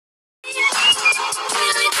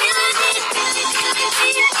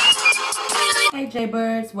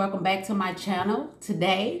Jaybirds, welcome back to my channel.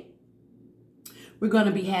 Today we're going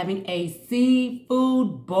to be having a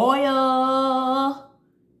seafood boil.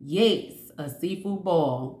 Yes, a seafood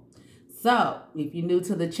boil. So if you're new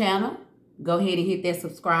to the channel, go ahead and hit that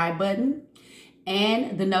subscribe button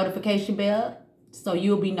and the notification bell so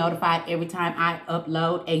you'll be notified every time I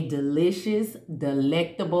upload a delicious,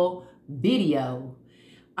 delectable video.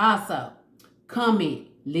 Also, comment,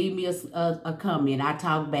 leave me a comment, I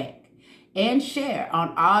talk back. And share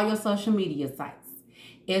on all your social media sites.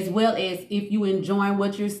 As well as if you enjoying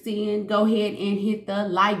what you're seeing, go ahead and hit the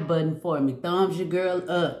like button for me. Thumbs your girl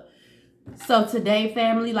up. So today,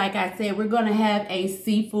 family, like I said, we're going to have a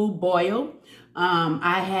seafood boil.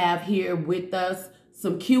 I have here with us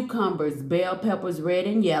some cucumbers, bell peppers, red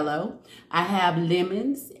and yellow. I have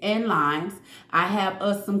lemons and limes. I have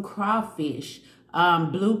some crawfish.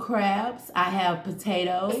 Blue crabs. I have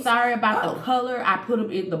potatoes. Sorry about the color. I put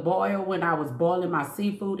them in the boil when I was boiling my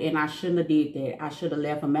seafood, and I shouldn't have did that. I should have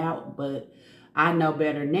left them out, but I know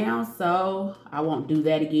better now, so I won't do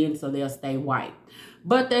that again, so they'll stay white.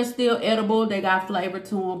 But they're still edible. They got flavor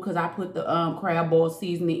to them because I put the crab boil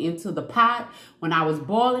seasoning into the pot when I was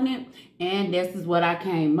boiling it, and this is what I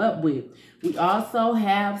came up with. We also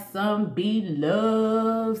have some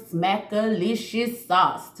Beloves Smackalicious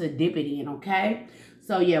sauce to dip it in, okay?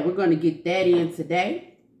 So, yeah, we're going to get that in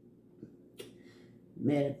today.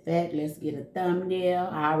 Matter of fact, let's get a thumbnail.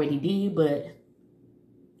 I already did, but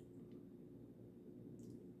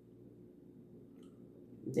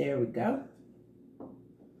there we go.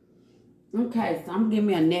 Okay, so I'm giving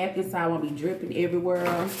me a napkin so I won't be dripping everywhere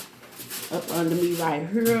up under me right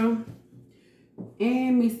here.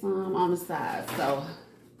 And me some on the side. So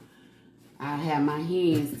I have my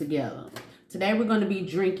hands together. Today we're going to be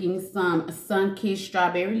drinking some sun-kissed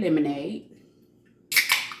strawberry lemonade.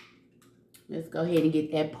 Let's go ahead and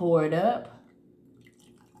get that poured up.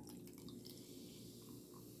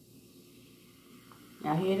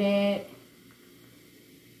 Y'all hear that?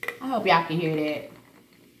 I hope y'all can hear that.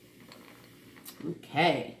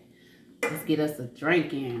 Okay. Let's get us a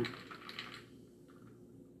drink in.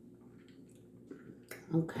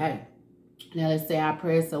 Okay, now let's say our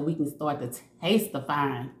prayers so we can start the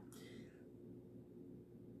tastifying.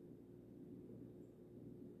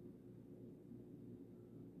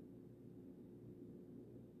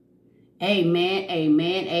 Amen,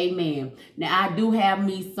 amen, amen. Now I do have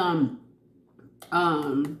me some,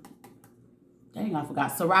 dang, I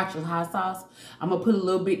forgot, sriracha hot sauce. I'm gonna put a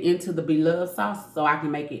little bit into the Beloved sauce so I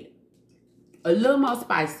can make it a little more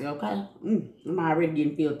spicy, okay? I'm already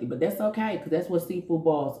getting filthy, but that's okay, because that's what seafood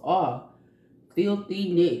balls are.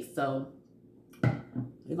 Filthiness. So,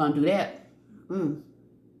 we're going to do that. I'm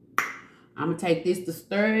going to take this to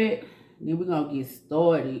stir it. Then we're going to get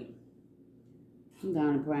started. I'm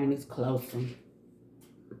going to bring this closer.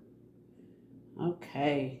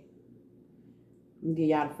 Okay. Let me give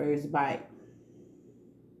y'all the first bite.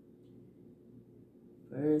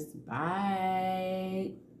 First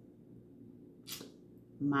bite.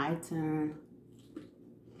 My turn.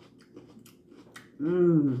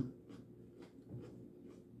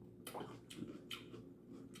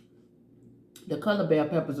 The color bell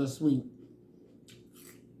peppers are sweet.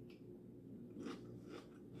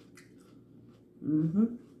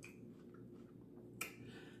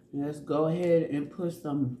 Let's go ahead and put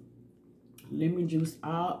some lemon juice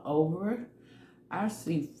all over our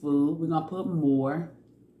seafood. We're going to put more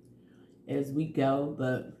as we go,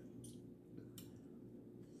 but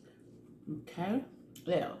okay,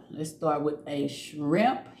 well, let's start with a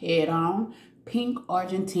shrimp head-on, pink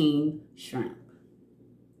Argentine shrimp.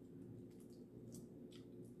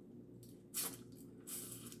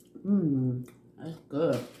 That's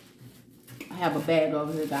good. I have a bag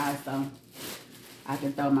over here, guys, so I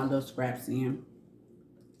can throw my little scraps in.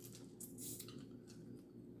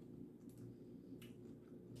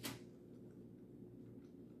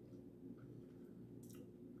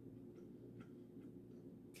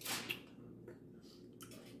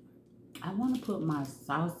 I want to put my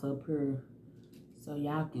sauce up here so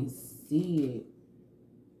y'all can see it.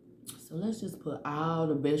 So let's just put all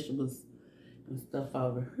the vegetables and stuff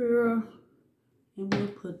over here. And we'll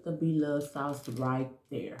put the Beloved sauce right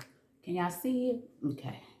there. Can y'all see it?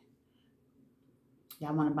 Okay.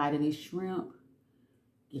 Y'all want a bite of this shrimp?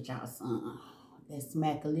 Get y'all some. That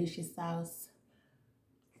Smackalicious sauce.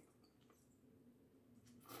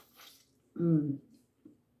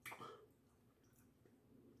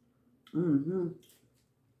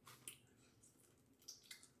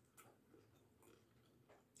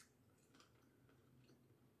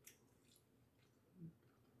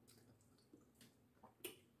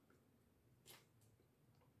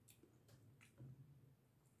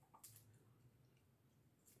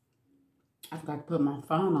 I forgot to put my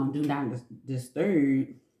phone on Do Not Disturb.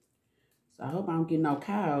 So I hope I don't get no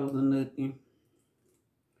cows or nothing.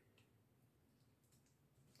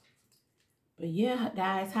 But yeah,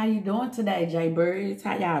 guys, how you doing today, J-Birds?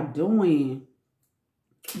 How y'all doing?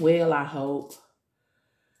 Well, I hope.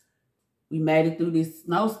 We made it through this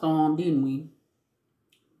snowstorm, didn't we?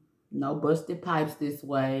 No busted pipes this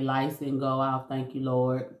way. Lights didn't go out, thank you,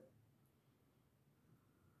 Lord.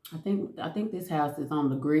 I think this house is on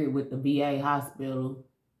the grid with the VA hospital.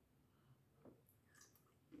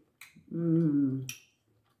 Mm-hmm.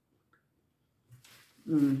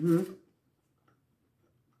 Mm-hmm.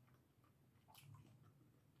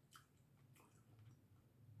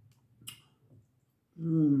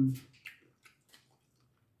 Mm.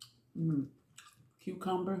 Mm.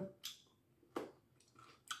 Cucumber.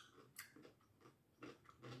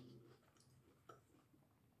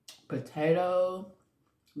 Potato.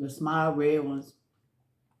 The small red ones.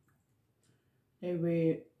 They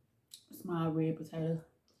red. Small red potato.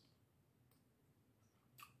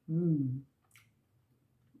 Mm.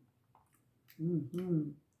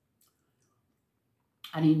 Mm-hmm.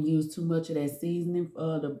 I didn't use too much of that seasoning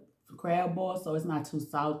for the crab boil, so it's not too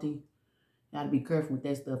salty. Gotta be careful with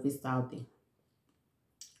that stuff. It's salty.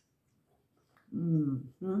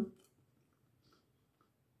 Mm-hmm.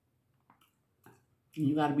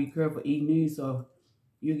 You gotta be careful eating these, so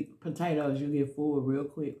you get potatoes, you get full real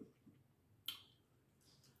quick.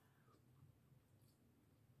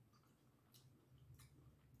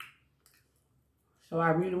 So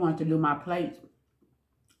I really want to do my plate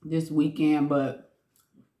this weekend, but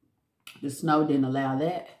the snow didn't allow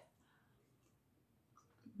that.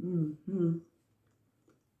 Mm-hmm.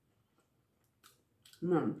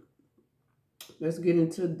 Let's get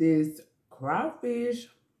into this crawfish.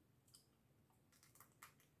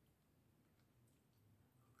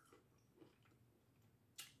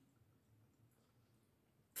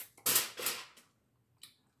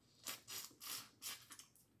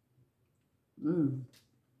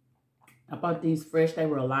 I bought these fresh. They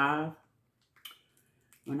were alive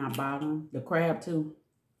when I bought them. The crab too.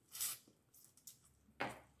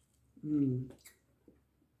 And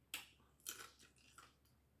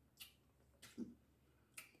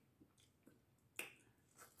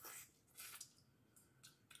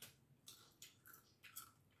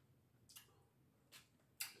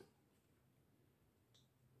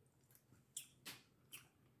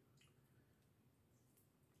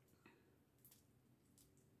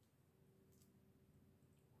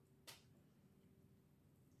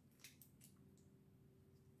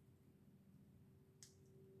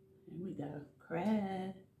we got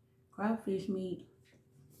crawfish meat.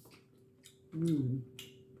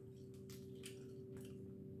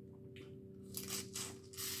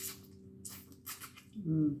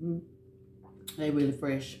 They really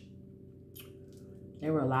fresh. They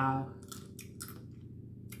were alive.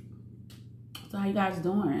 So how you guys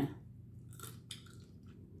doing?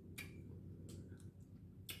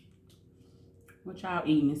 What y'all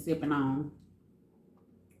eating and sipping on?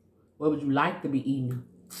 What would you like to be eating?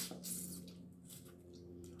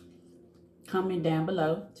 Comment down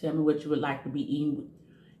below. Tell me what you would like to be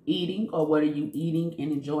eating, or what are you eating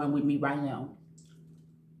and enjoying with me right now.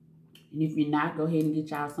 And if you're not, go ahead and get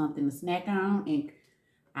y'all something to snack on, and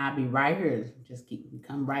I'll be right here. Just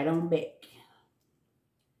come right on back.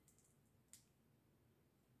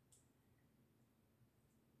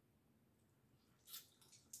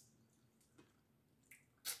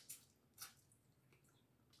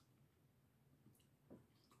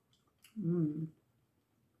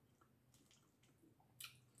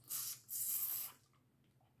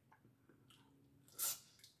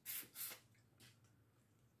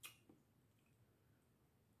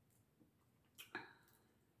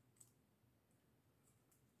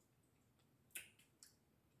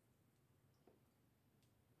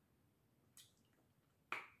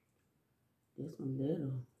 This one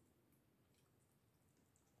little.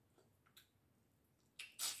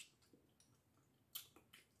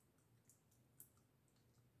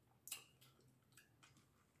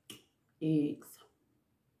 Eggs.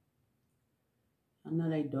 I know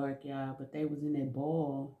they dark, y'all, but they was in that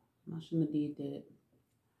bowl. I shouldn't have did that.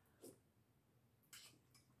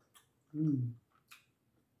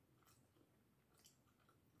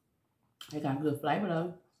 They got good flavor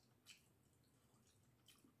though.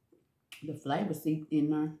 The flavor seeped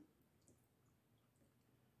in there.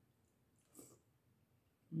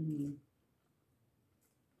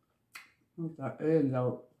 Look at the egg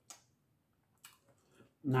yolk.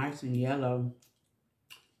 Nice and yellow.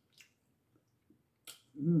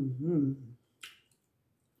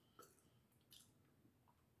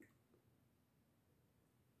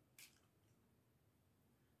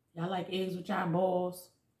 like eggs with y'all boils?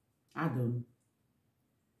 I do.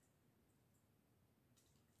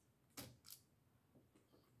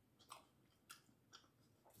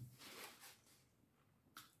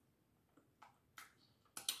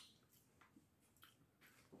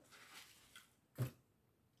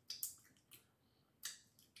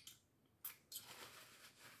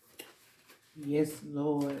 Yes,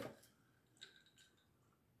 Lord.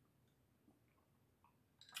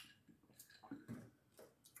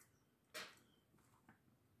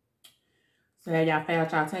 So have y'all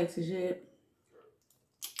filed y'all taxes yet?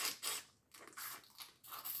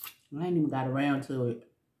 I ain't even got around to it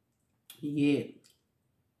yet.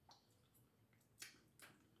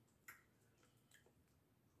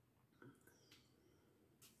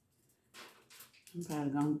 I'm probably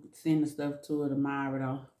gonna send the stuff to her tomorrow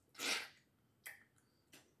though.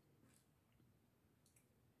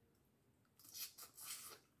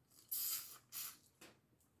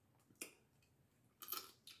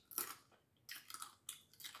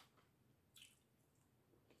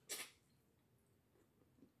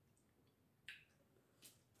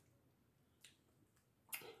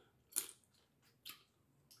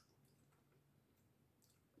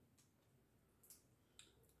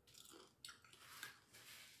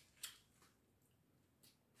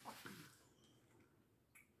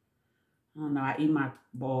 I don't know, I eat my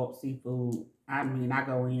boiled seafood. I mean, I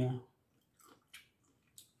go in.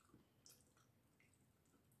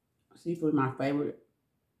 Seafood is my favorite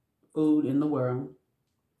food in the world.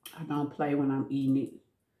 I don't play when I'm eating it.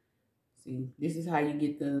 See, this is how you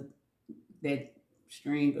get that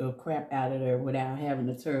string of crap out of there without having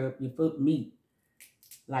to tear up your foot meat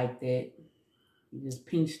like that. You just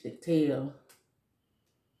pinch the tail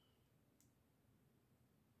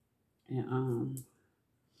and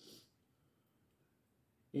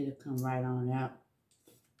it'll come right on out.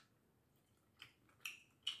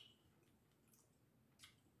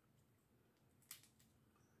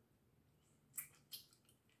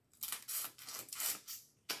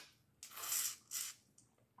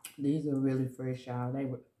 These are really fresh, y'all.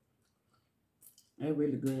 They're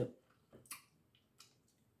really good.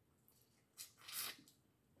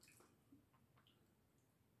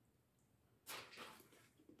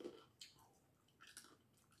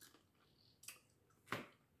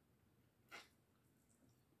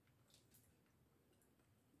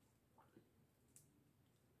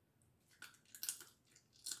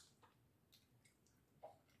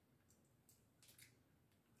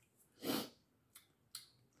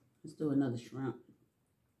 Let's do another shrimp.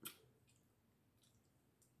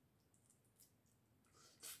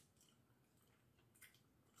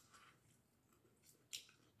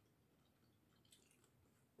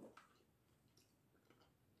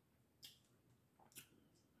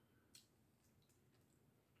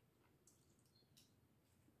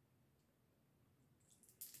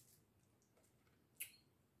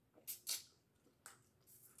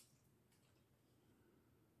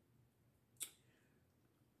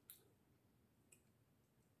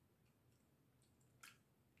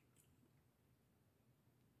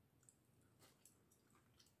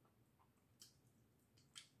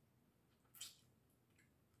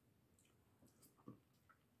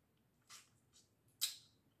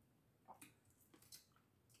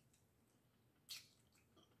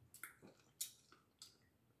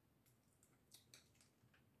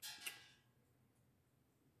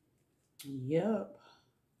 Yep.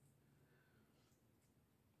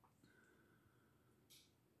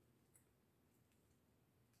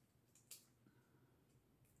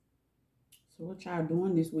 So what y'all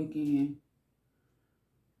doing this weekend?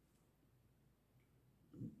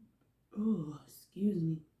 Oh, excuse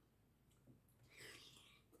me.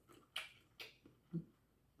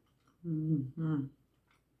 Mm-hmm.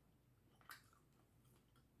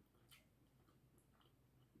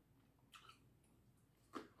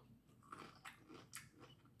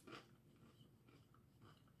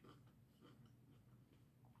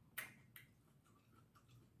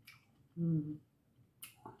 Mm.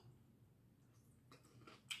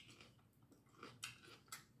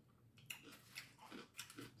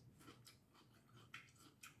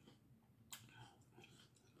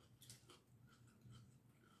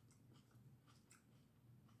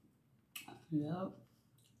 Yep.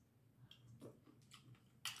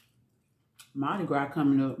 Mardi Gras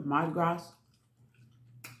coming up. Mardi Gras.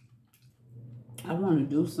 I want to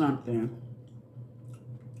do something.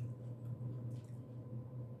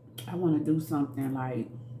 I want to do something like,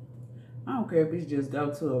 I don't care if it's just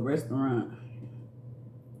go to a restaurant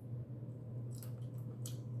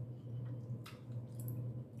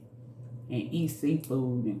and eat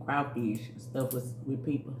seafood and crawfish and stuff with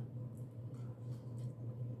people.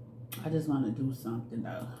 I just want to do something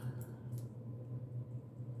though.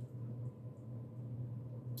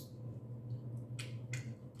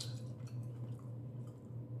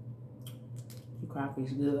 The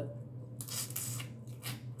crawfish good.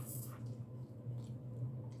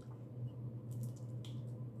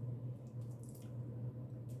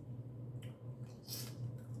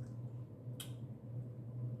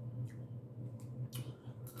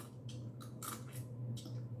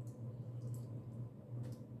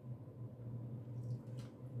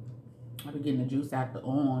 I be getting the juice out the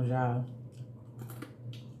orange, y'all.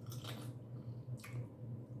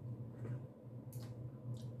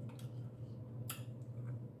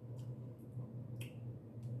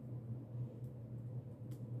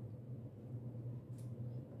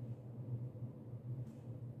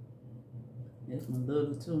 This one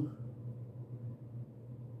little too.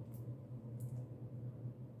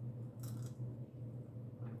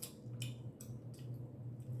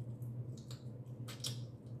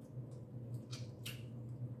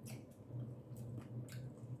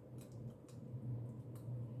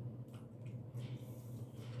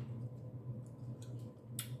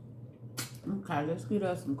 Okay, let's get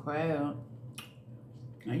us some crab.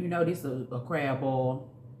 And you know this is a crab ball.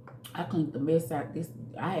 I cleaned the mess out. This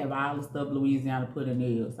I have all the stuff Louisiana put in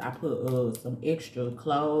this. I put some extra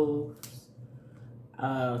cloves,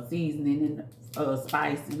 seasoning,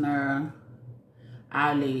 spice in there.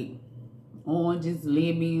 I let oranges,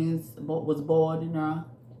 lemons, what was boiled in there.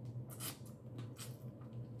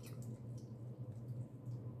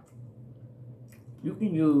 You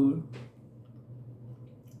can use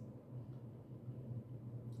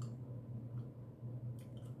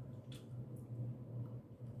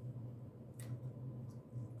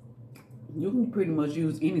pretty much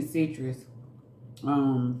use any citrus,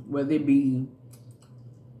 whether it be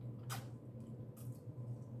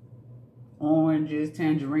oranges,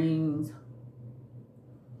 tangerines,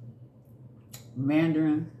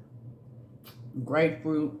 mandarin,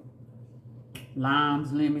 grapefruit,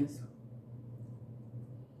 limes, lemons.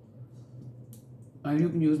 And you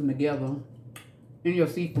can use them together in your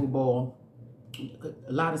seafood boil.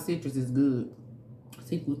 A lot of citrus is good.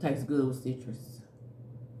 Seafood tastes good with citrus.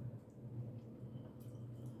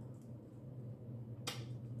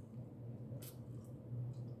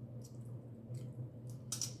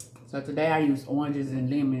 So today I use oranges and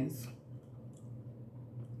lemons.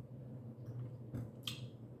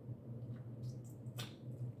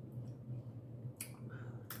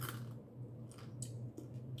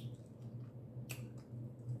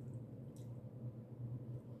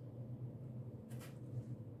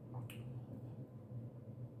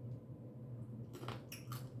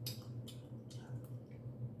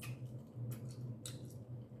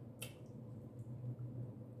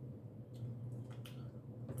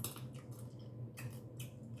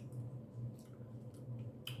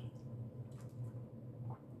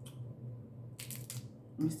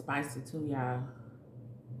 It's spicy too, y'all.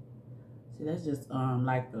 See, that's just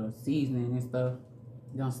like the seasoning and stuff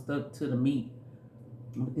done stuck to the meat.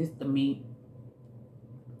 But this the meat.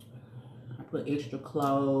 I put extra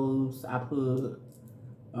cloves. I put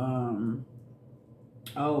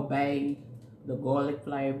Old Bay, the garlic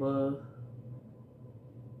flavor.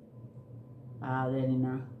 All that in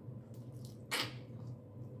there.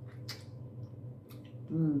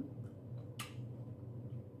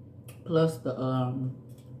 Plus the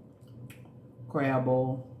crab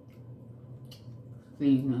boil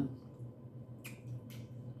seasoning.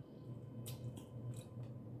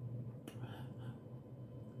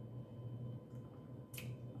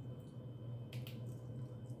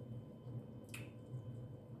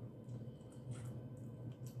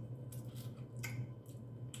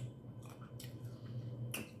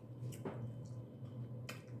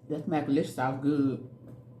 That Smackalicious sauce good.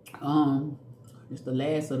 It's the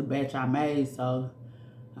last of the batch I made, so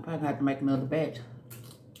I probably have to make another batch.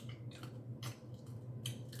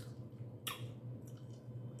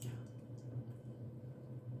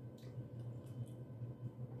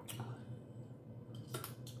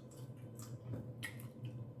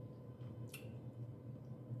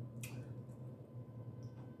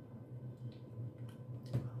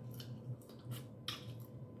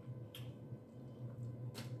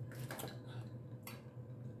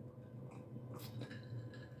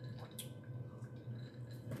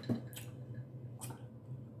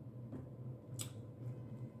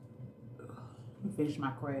 Finish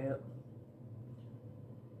my crab.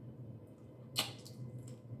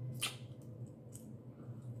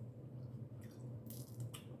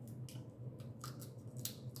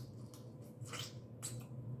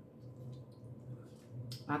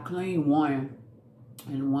 I cleaned one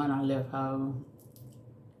and one I left whole.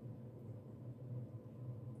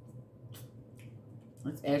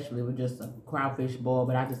 It's actually was just a crawfish boil,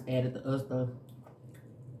 but I just added the other stuff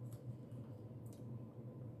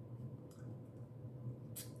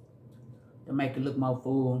to make it look more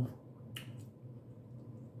full.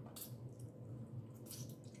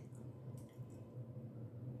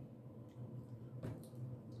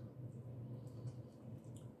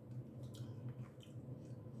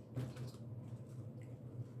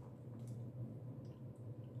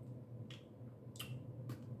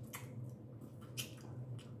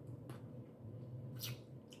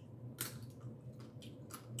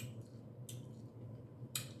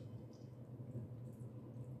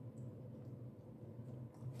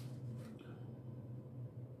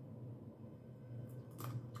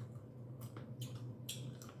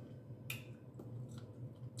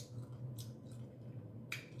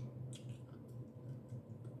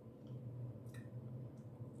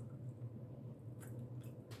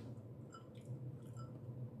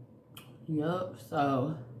 Yup,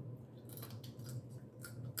 so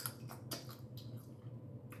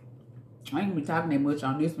I ain't gonna be talking that much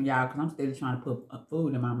on this one, y'all, because I'm still trying to put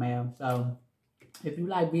food in my mouth. So if you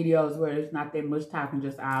like videos where it's not that much talking,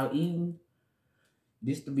 just all eating,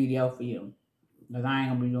 this the video for you. Because I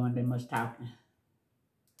ain't gonna be doing that much talking.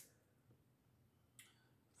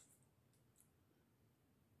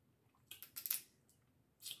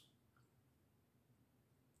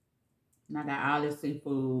 And I got all this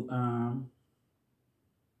seafood from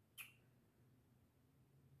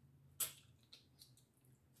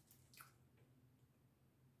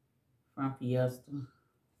Fiesta.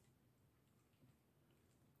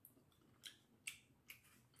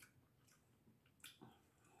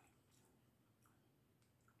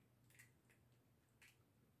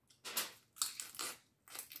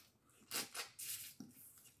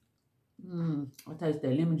 I taste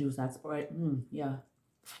that lemon juice I sprayed. Yeah.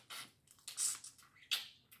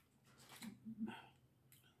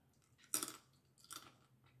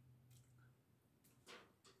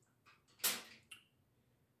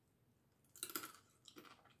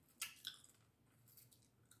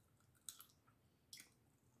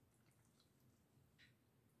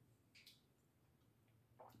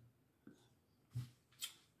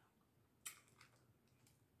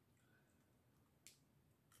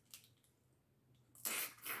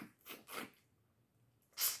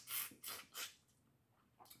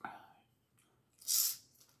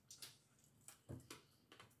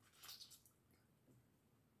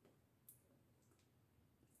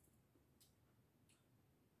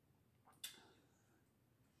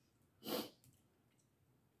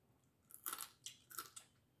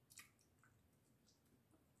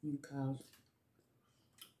 Because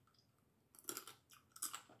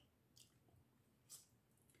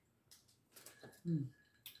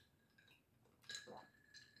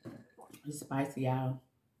it's spicy, y'all.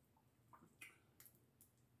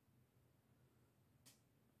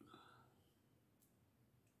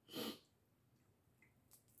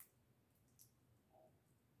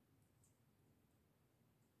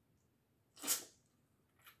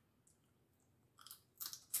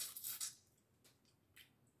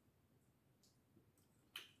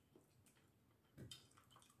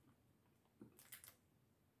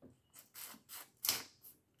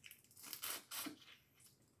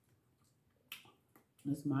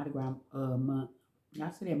 It's Mardi Gras month.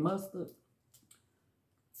 Y'all see that mustard?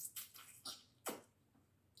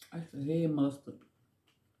 That's the head mustard.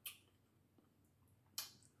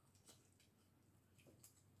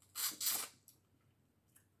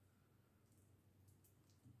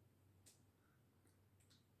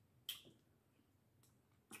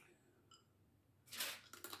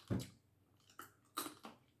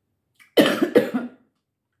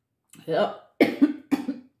 Yep.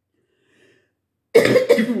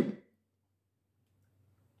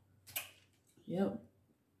 Yep.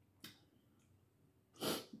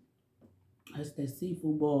 That's that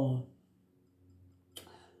seafood boil.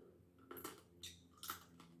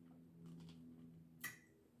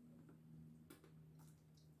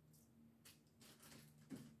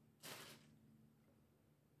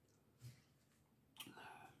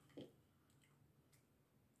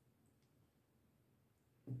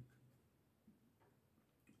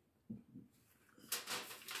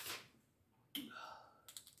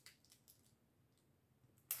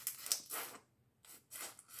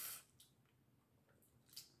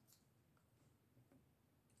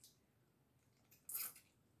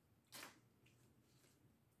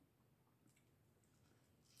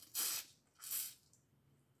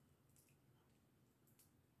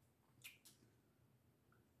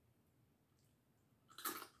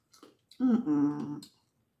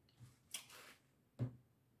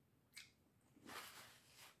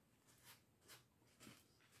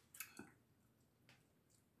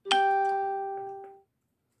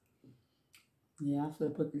 Yeah, I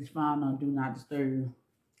should put this phone on Do Not Disturb.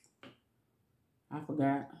 I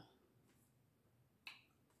forgot.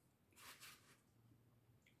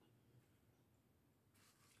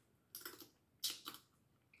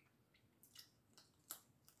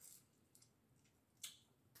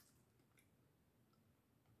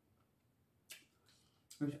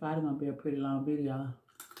 It's probably gonna be a pretty long video.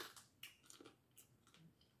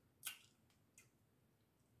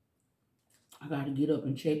 I gotta get up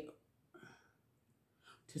and check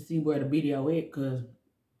to see where the video is, because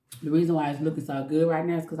the reason why it's looking so good right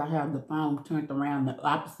now is because I have the phone turned around the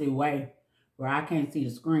opposite way where I can't see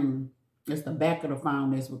the screen. It's the back of the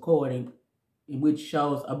phone that's recording, which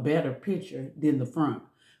shows a better picture than the front,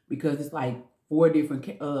 because it's like 4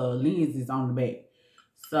 different lenses on the back.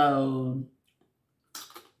 So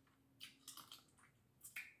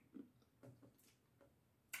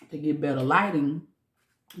to get better lighting,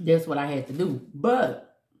 that's what I had to do. But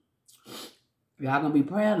y'all gonna be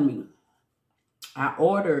proud of me. I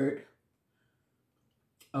ordered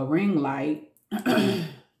a ring light. It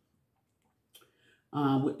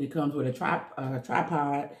comes with a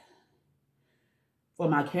tripod for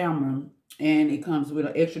my camera, and it comes with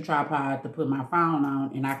an extra tripod to put my phone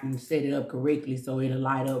on, and I can set it up correctly so it'll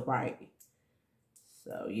light up right.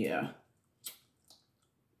 So yeah.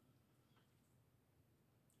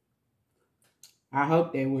 I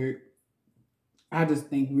hope they work. I just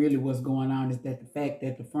think really what's going on is that the fact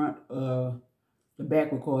that the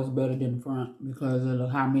back records better than the front because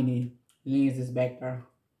of how many lenses back there.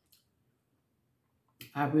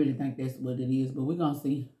 I really think that's what it is, but we're gonna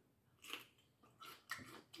see.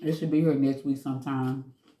 It should be here next week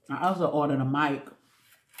sometime. I also ordered a mic.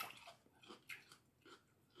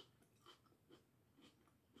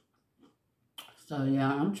 So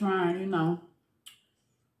yeah, I'm trying, you know,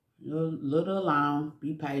 little along,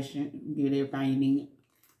 be patient, get everything you need.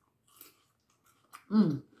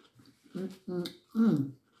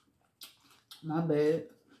 My bad.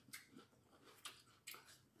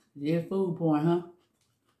 Yeah, food porn, huh?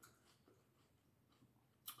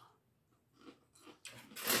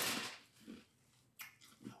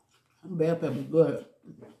 Bell pepper's good.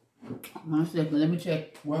 1 second, let me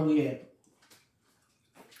check where we at.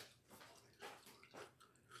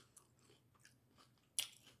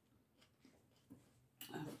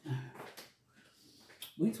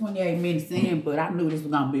 We 28 minutes in, but I knew this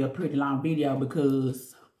was gonna be a pretty long video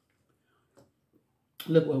because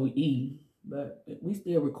look what we eat. But we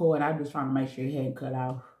still record. I'm just trying to make sure it hadn't cut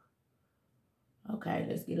off. Okay,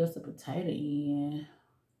 let's get us a potato in.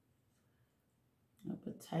 A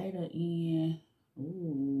potato in.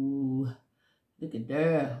 Ooh. Look at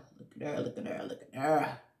there. Look at there. Look at there. Look at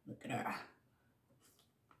there. Look at there.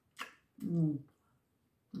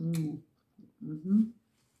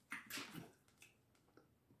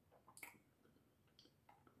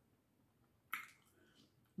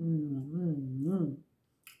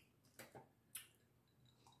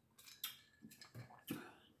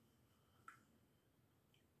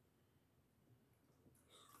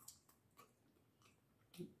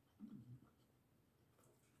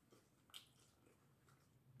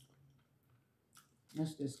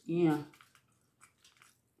 That's the skin.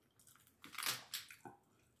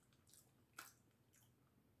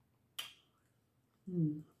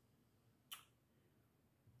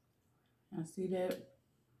 I see that.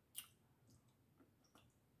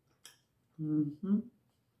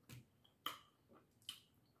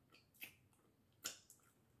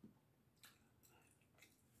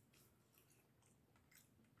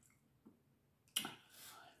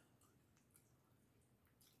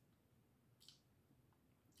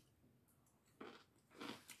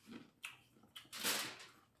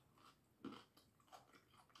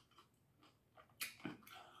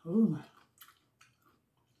 Ooh.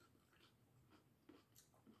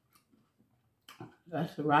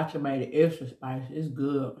 That sriracha made it extra spicy. It's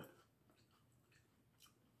good.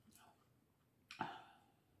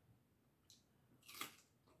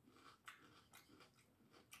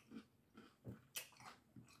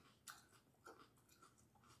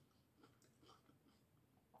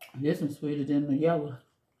 This is sweeter than the yellow.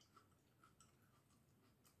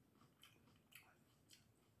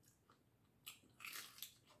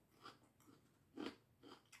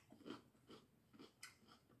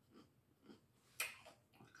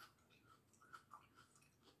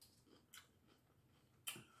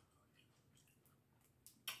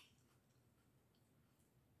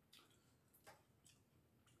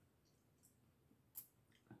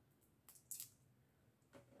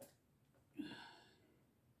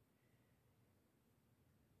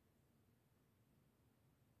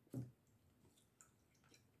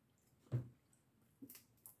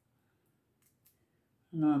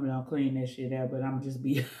 Normally I don't clean that shit out, but I'm just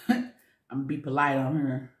be I'm be polite on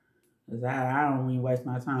her. Cause I don't even waste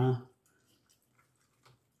my time.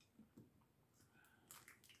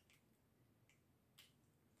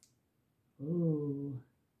 Ooh.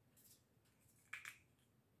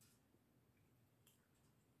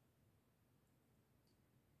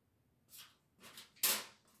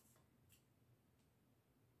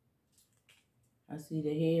 I see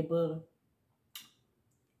the head butter.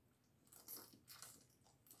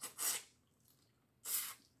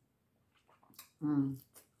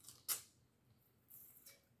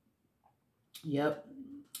 Yep,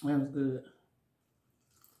 that was good.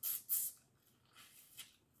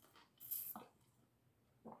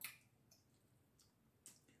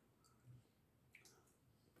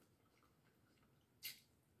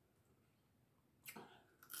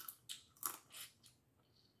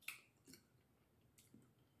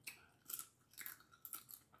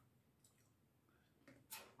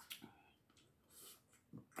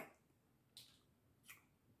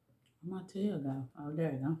 Where'd my tail go? Oh,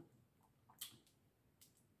 there you go.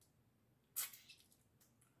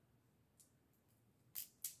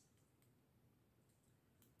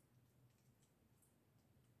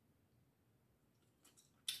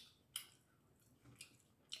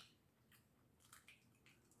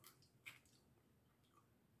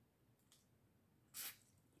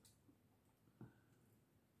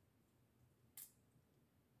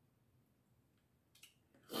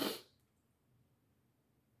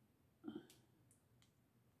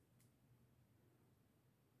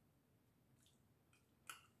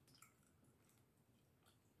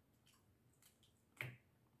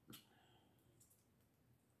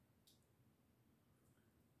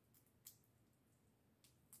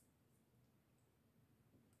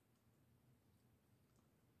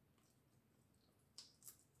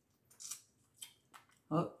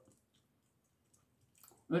 Oh,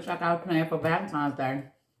 looks like I was playing for Valentine's Day.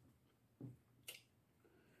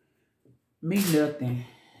 Me, nothing.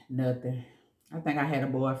 Nothing. I think I had a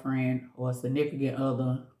boyfriend or a significant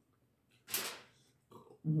other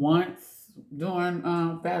once during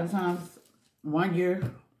Valentine's 1 year.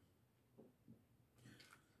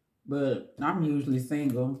 But I'm usually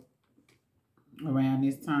single around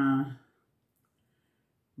this time.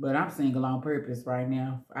 But I'm single on purpose right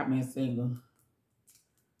now. I've been single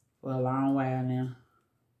for a long while now.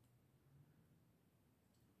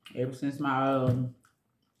 Ever since my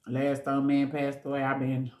last man passed away, I've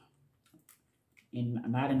been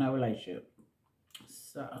not in a relationship.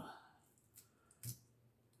 So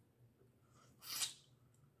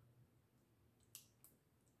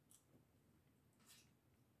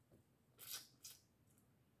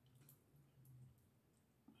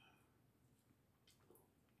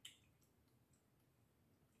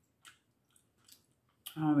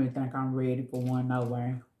I don't really think I'm ready for one no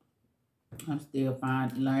way. I'm still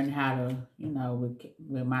learning how to,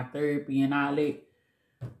 with my therapy and all that,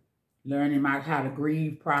 learning how to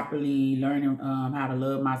grieve properly, learning how to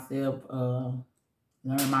love myself,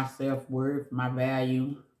 learning my self-worth, my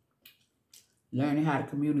value, learning how to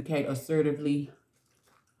communicate assertively,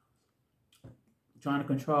 trying to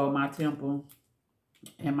control my temper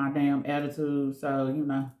and my damn attitude. So,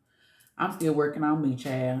 I'm still working on me,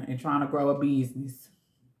 child, and trying to grow a business.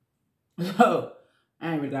 So,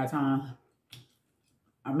 I ain't really got time.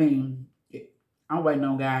 I mean, I'm waiting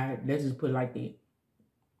on God. Let's just put it like that.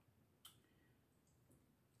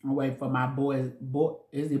 I'm waiting for my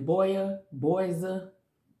is it Boyza?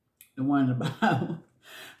 The one in the Bible.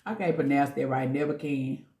 I can't pronounce that right, never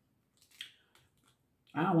can.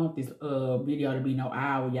 I don't want this video to be no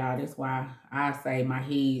hour, y'all. That's why I save my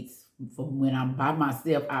heads for when I'm by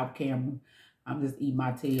myself off camera. I'm just eating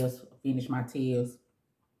my tails, finish my tails.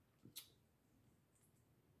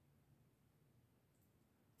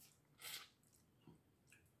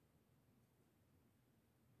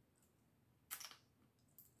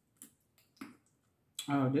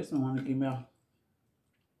 Oh, this one want to give me a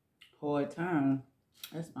hard time.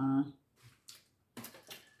 That's fine.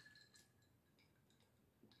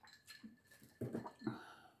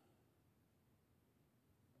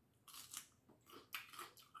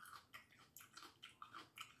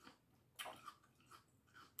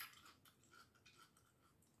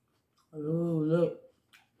 Oh, look.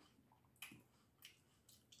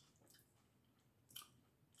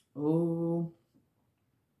 Oh.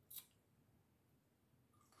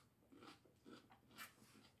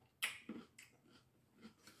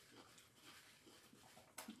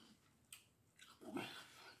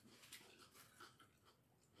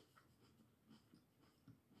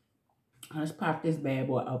 Let's pop this bad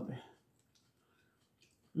boy open.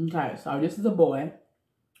 Okay, so this is a boy.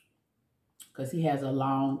 because he has a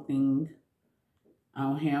long thing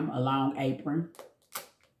on him, a long apron.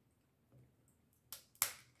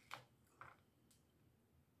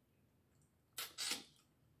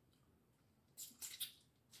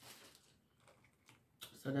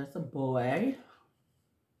 So that's a boy.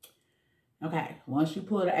 Okay, once you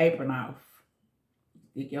pull the apron off,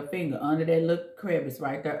 stick your finger under that little crevice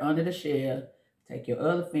right there under the shell. Take your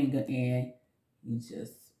other finger and you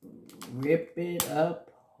just rip it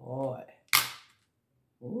apart.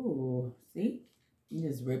 Ooh, see? You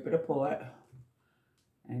just rip it apart.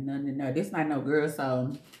 Ain't nothing in there. This not no girl,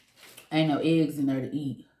 so ain't no eggs in there to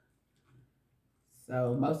eat.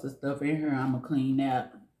 So most of the stuff in here I'm gonna clean out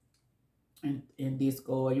in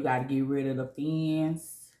Discord. You gotta get rid of the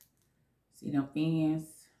fins. See them fins?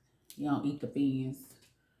 You don't eat the fins.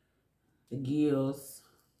 The gills,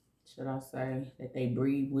 should I say, that they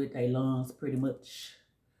breathe with their lungs pretty much.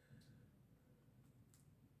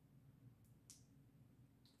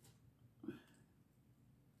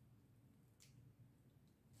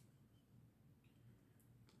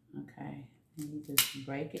 Okay, and you just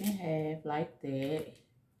break it in half like that.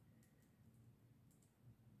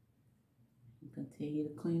 And continue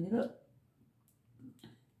to clean it up.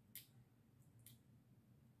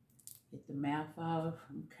 Get the mouth off.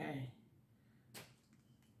 Okay.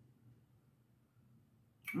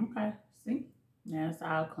 Okay, see? Now it's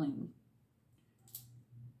all clean.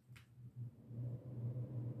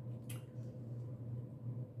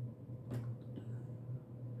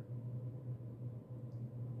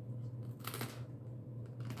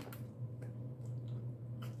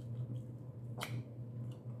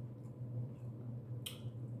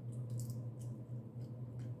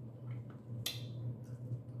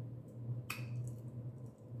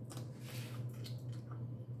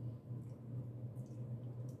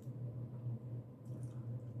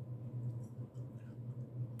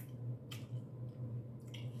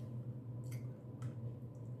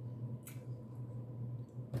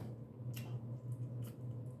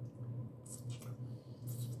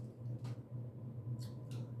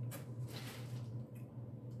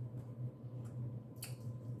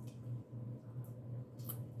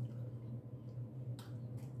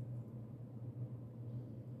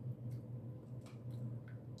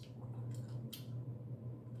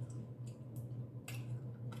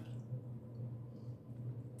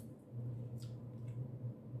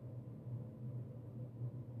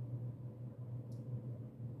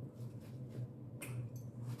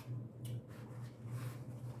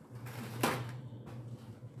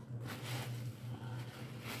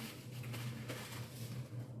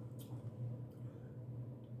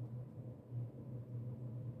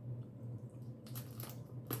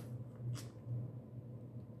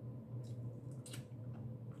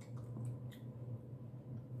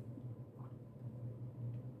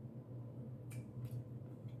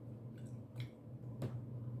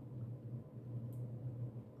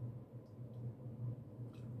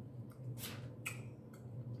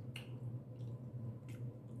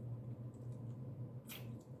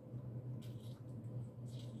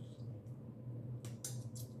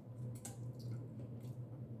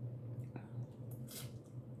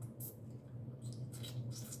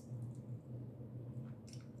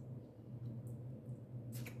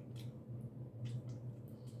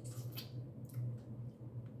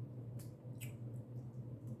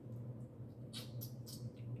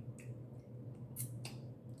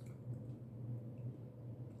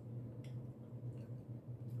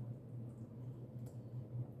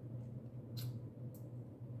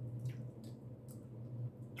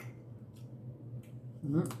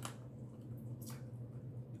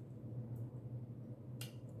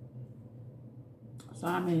 So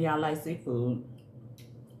how many of y'all like seafood?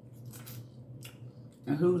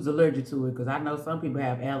 And who's allergic to it? Because I know some people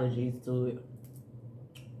have allergies to it.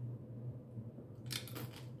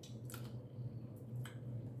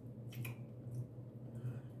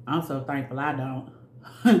 I'm so thankful I don't.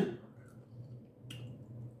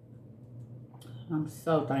 I'm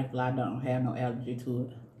so thankful I don't have no allergy to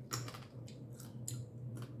it.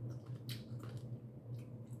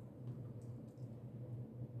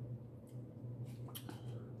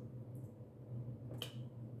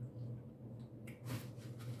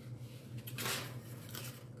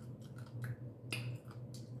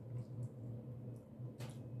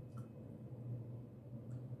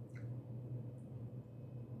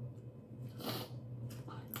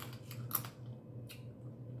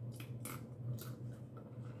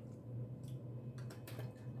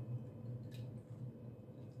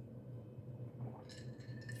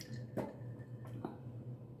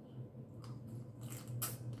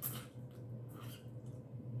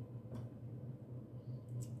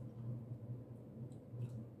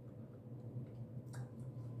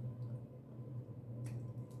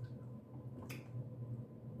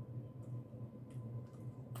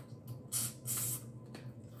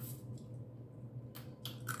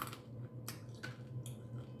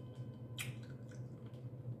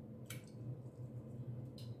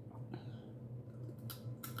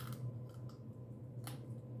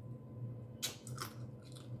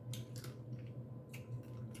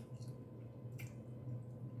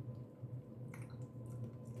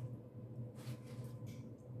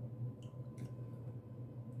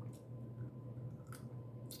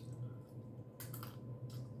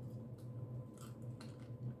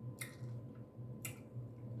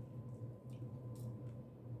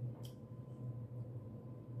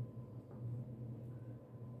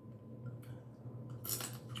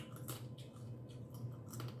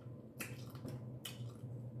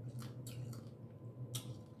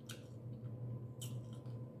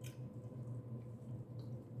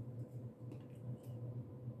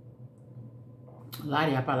 A lot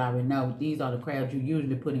of y'all probably already know these are the crabs you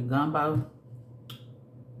usually put in gumbo.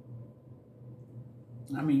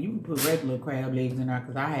 I mean, you can put regular crab legs in there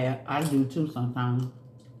because I do too sometimes.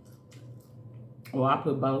 Or I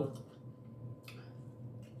put both.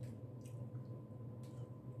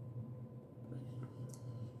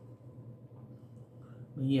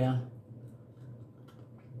 But yeah.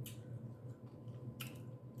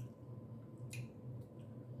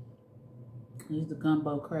 Here's the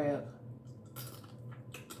gumbo crab.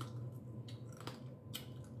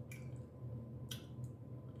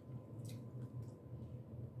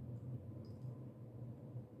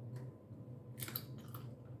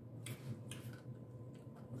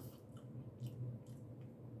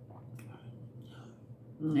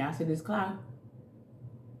 Y'all see this cloud?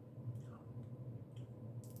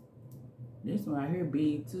 This one right here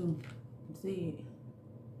big too. You see it?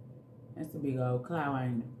 That's a big old cloud,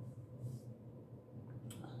 ain't it?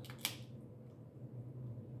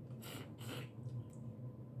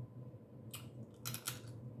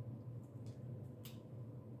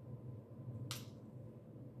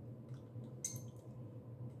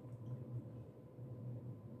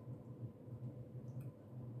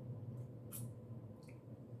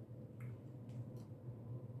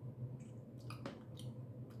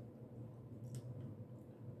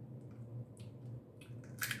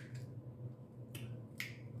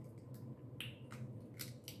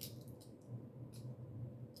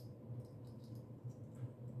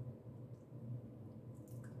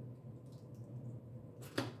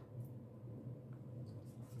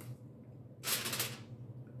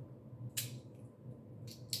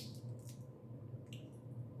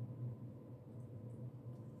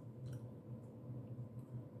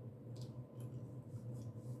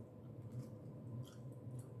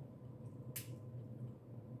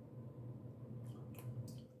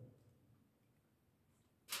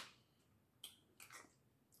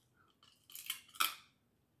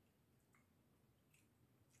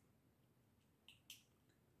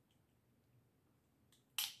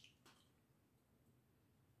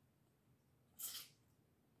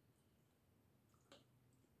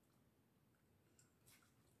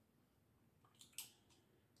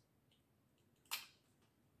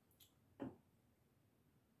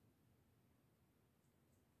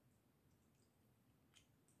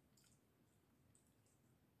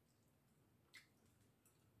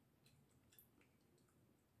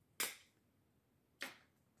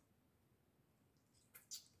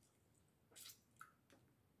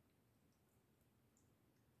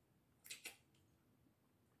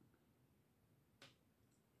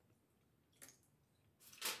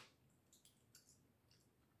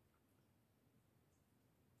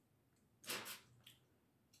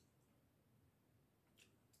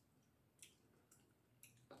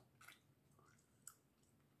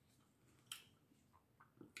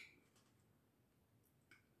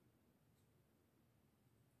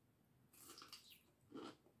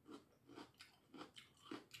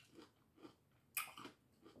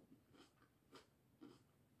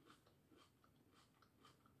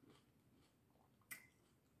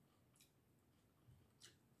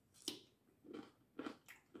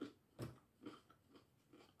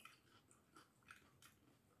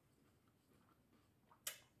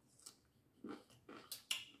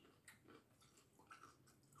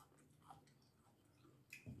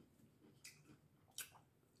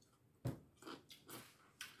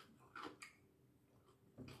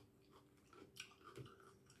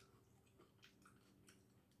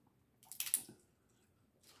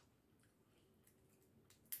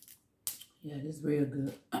 Yeah, this is real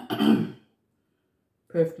good.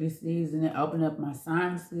 Perfectly seasoned. Open up my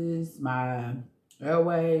sinuses, my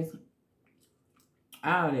airways,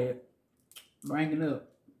 all that. Bring it up.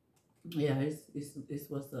 Yeah, it's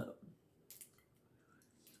what's up.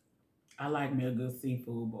 I like me a good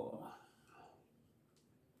seafood boil.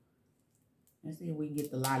 Let's see if we can get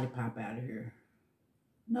the lollipop out of here.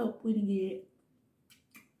 Nope, we didn't get it.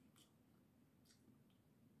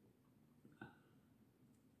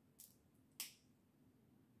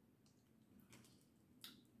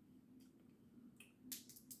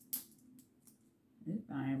 This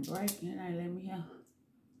thing ain't breaking. It ain't letting me out.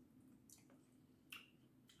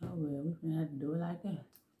 Oh well, we finna have to do it like that.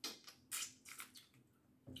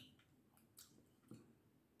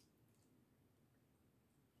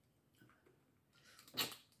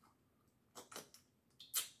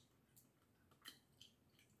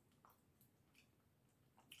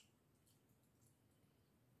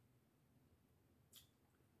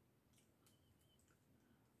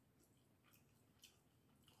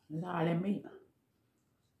 That's all that meat.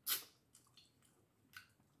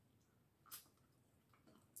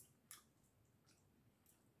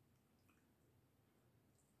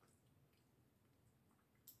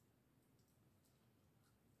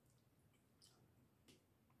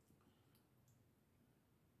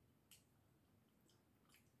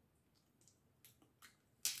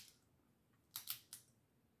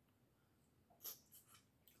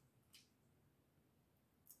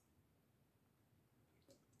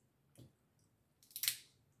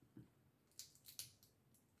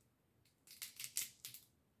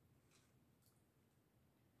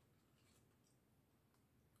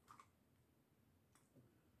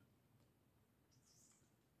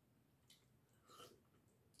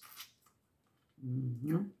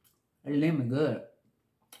 Mm-hmm. That lemon good.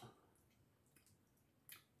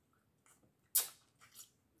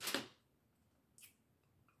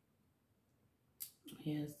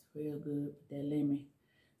 Yeah, it's real good with that lemon.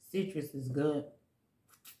 Citrus is good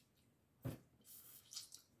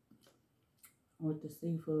with the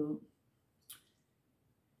seafood.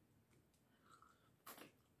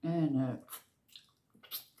 And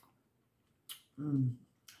mm,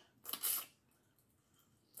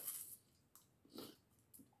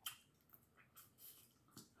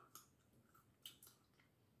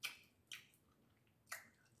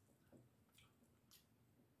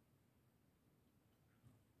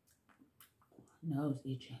 nose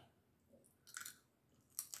itching.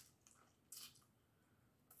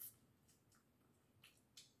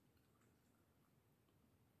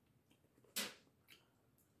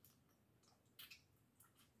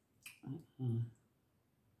 Mm.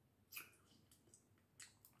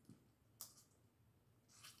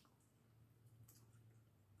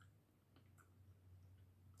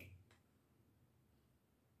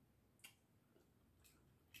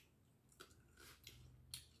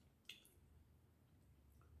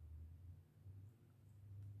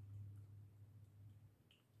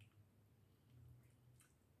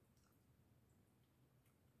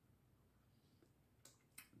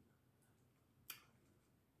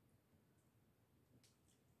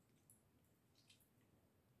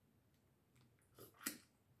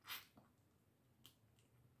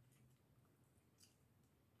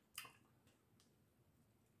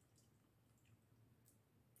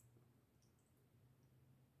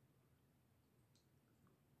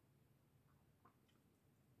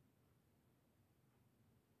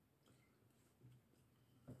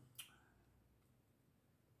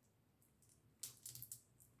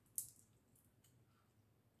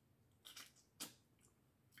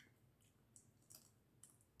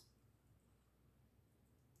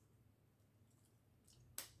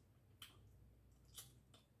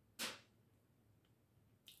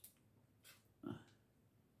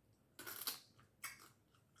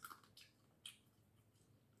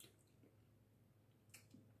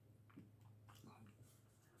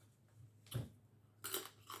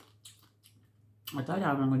 I thought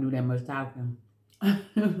y'all weren't gonna do that much talking. I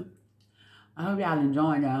hope y'all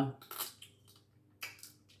enjoying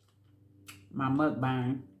my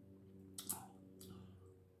mukbang.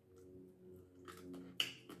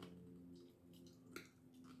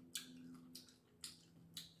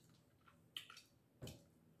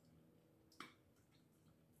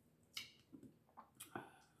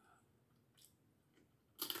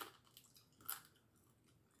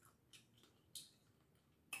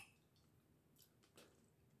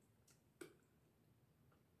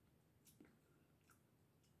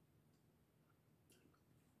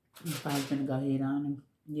 I'm probably gonna go ahead on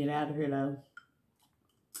and get out of here though.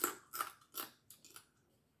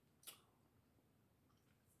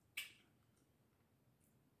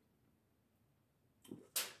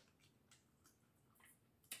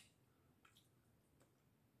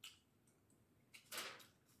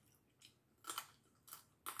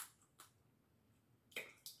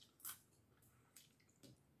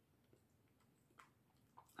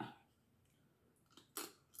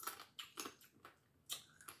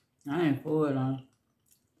 I ain't full on.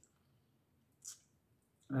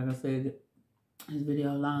 Like I said, this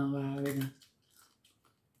video long already.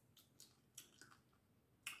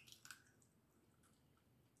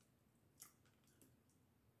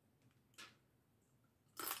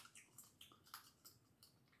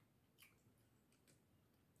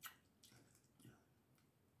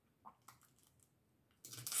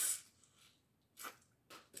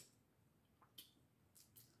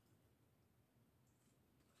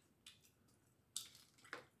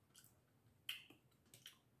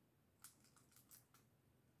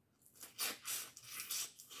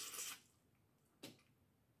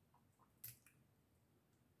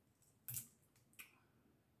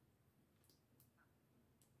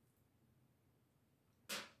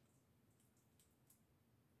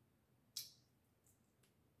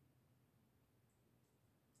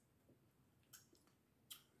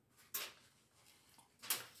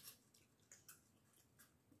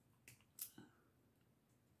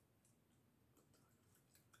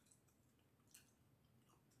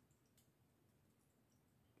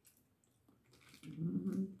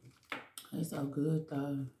 Mm-hmm. It's so good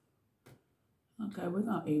though. Okay, we're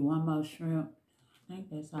gonna eat one more shrimp. I think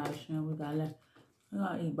that's all the shrimp we got left. We're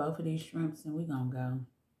gonna eat both of these shrimps and we're gonna go.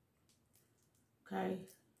 Okay.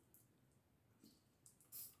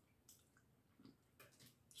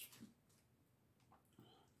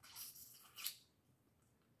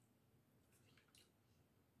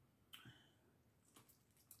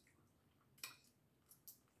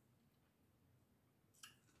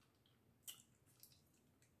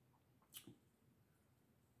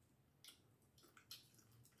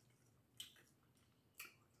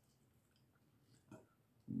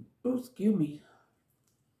 Oh, excuse me.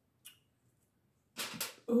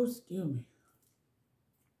 Oh, excuse me.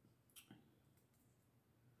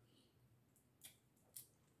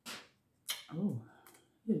 Oh,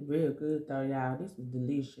 it's real good though, y'all. This is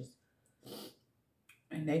delicious.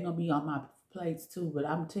 And they gonna be on my plates too. But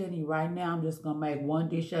I'm telling you right now, I'm just gonna make one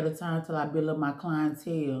dish at a time till I build up my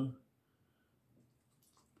clientele.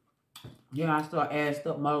 Yeah, I start adding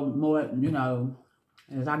stuff more, you know,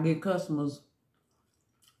 as I get customers,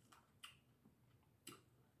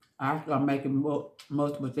 I start making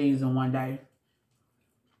multiple things in one day.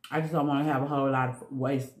 I just don't want to have a whole lot of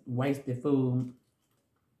wasted food.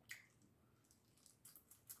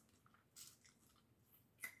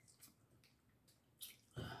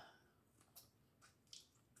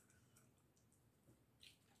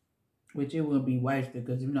 Which it will be wasted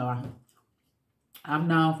because, you know, I'm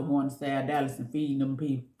known for going to South Dallas and giving them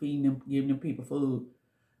people food.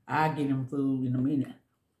 I'll get them food in a minute.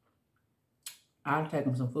 I'll take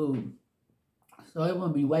them some food. So it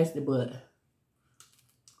won't be wasted, but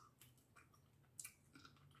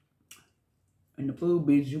in the food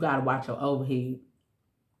business, you gotta watch your overhead.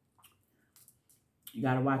 You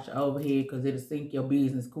gotta watch your overhead because it'll sink your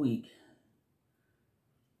business quick.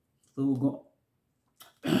 Food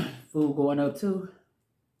going up too.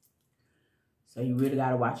 So you really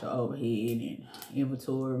gotta watch your overhead and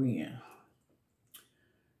inventory and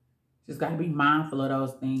just gotta be mindful of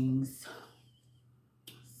those things.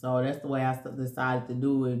 So that's the way I decided to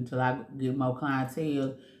do it until I get more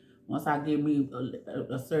clientele. Once I get me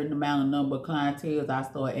a certain number of clientele, I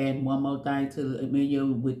start adding one more thing to the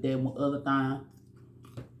menu with that other thing.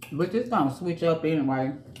 But it's gonna switch up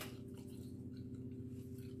anyway.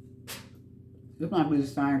 It's gonna be the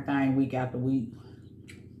same thing week after week.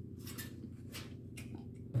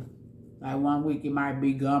 Like one week it might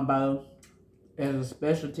be gumbo as a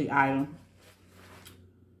specialty item.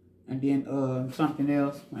 And then something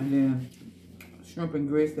else. And then shrimp and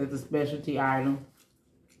grits as a specialty item.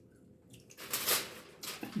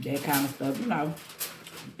 That kind of stuff, you know.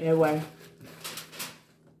 Anyway.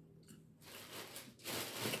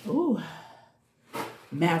 Ooh.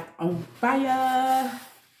 Mouth on fire.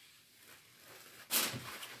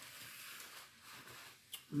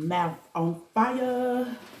 Mouth on fire.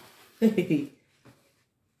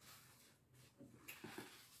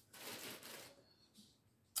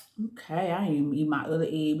 Okay, I ain't even eat my other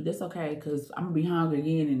egg, but that's okay, because I'm going to be hungry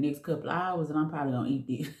again in the next couple of hours, and I'm probably going to eat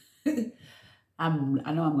this. I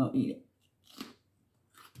know I'm going to eat it.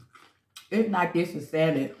 If not, this is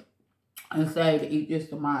salad, and say to eat this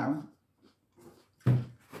tomorrow. Now,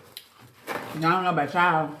 I don't know about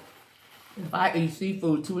y'all. If I eat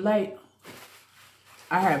seafood too late,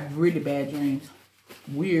 I have really bad dreams.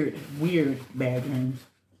 Weird bad dreams.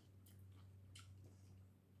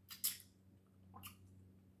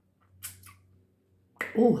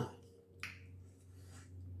 Ooh.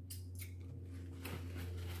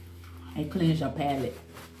 And cleanse your palate.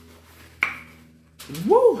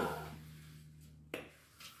 Woo!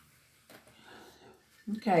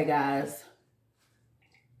 Okay, guys.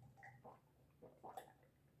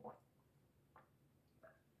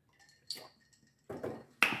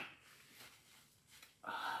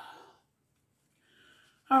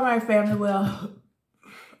 All right, family. Well,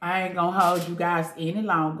 I ain't gonna hold you guys any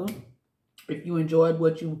longer. If you enjoyed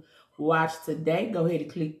what you watched today, go ahead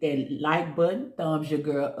and click that like button. Thumbs your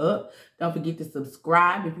girl up. Don't forget to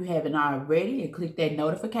subscribe if you haven't already. And click that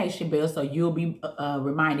notification bell so you'll be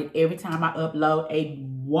reminded every time I upload a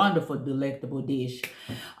wonderful, delectable dish.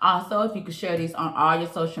 Also, if you could share this on all your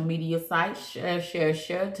social media sites.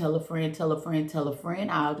 Share. Tell a friend, tell a friend, tell a friend.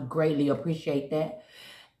 I would greatly appreciate that.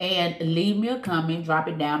 And leave me a comment, drop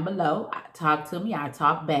it down below. Talk to me, I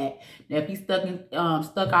talk back. Now, if you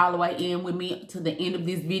stuck all the way in with me to the end of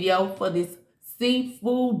this video for this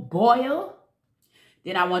seafood boil,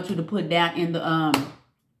 then I want you to put down in the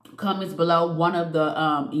comments below one of the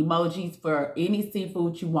emojis for any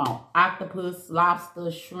seafood you want. Octopus, lobster,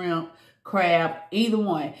 shrimp, crab, either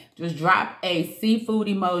one. Just drop a seafood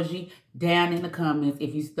emoji down in the comments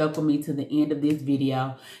if you stuck with me to the end of this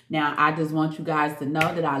video. Now, I just want you guys to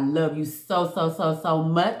know that I love you so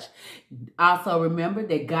much. Also, remember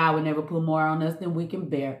that God will never put more on us than we can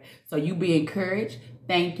bear. So you be encouraged.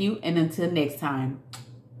 Thank you. And until next time.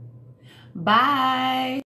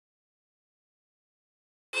 Bye.